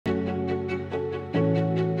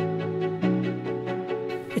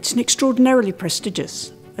It's an extraordinarily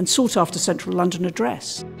prestigious and sought-after central London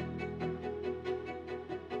address.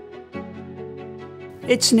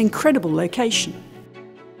 It's an incredible location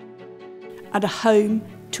and a home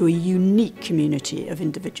to a unique community of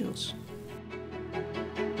individuals.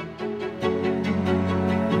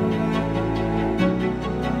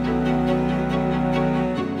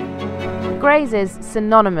 Grays is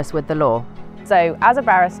synonymous with the law, so as a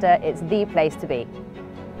barrister, it's the place to be.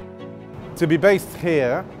 To be based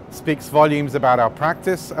here speaks volumes about our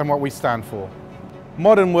practice and what we stand for.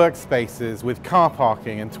 Modern workspaces with car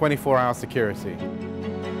parking and 24-hour security.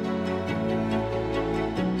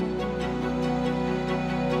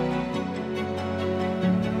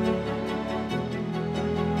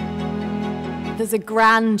 There's a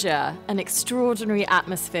grandeur, an extraordinary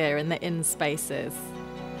atmosphere in the inn spaces.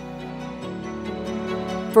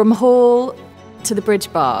 From hall to the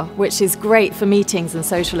bridge bar, which is great for meetings and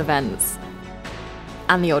social events,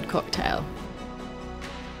 and the odd cocktail.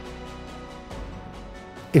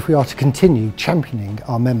 If we are to continue championing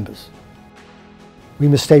our members, we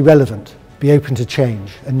must stay relevant, be open to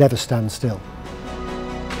change, and never stand still.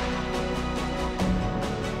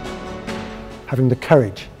 Having the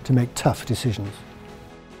courage to make tough decisions.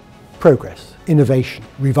 Progress, innovation,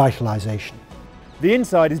 revitalisation. The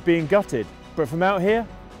inside is being gutted, but from out here,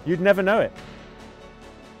 you'd never know it.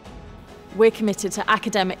 We're committed to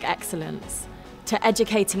academic excellence, to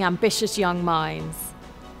educating ambitious young minds,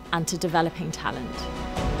 and to developing talent.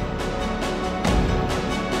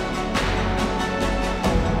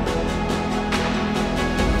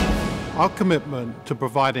 Our commitment to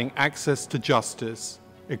providing access to justice,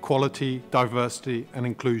 equality, diversity and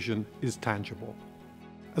inclusion is tangible.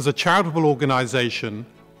 As a charitable organisation,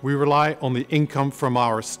 we rely on the income from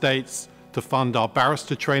our estates to fund our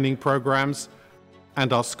barrister training programs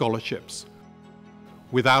and our scholarships.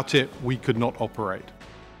 Without it, we could not operate.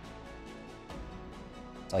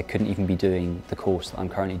 I couldn't even be doing the course that I'm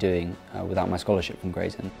currently doing without my scholarship from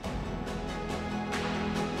Gray's Inn.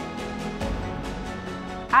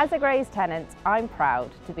 As a Grays tenant, I'm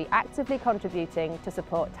proud to be actively contributing to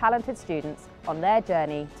support talented students on their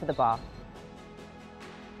journey to the bar.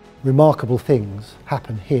 Remarkable things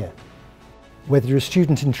happen here. Whether you're a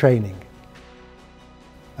student in training,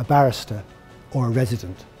 a barrister or a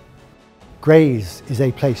resident, Grays is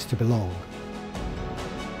a place to belong.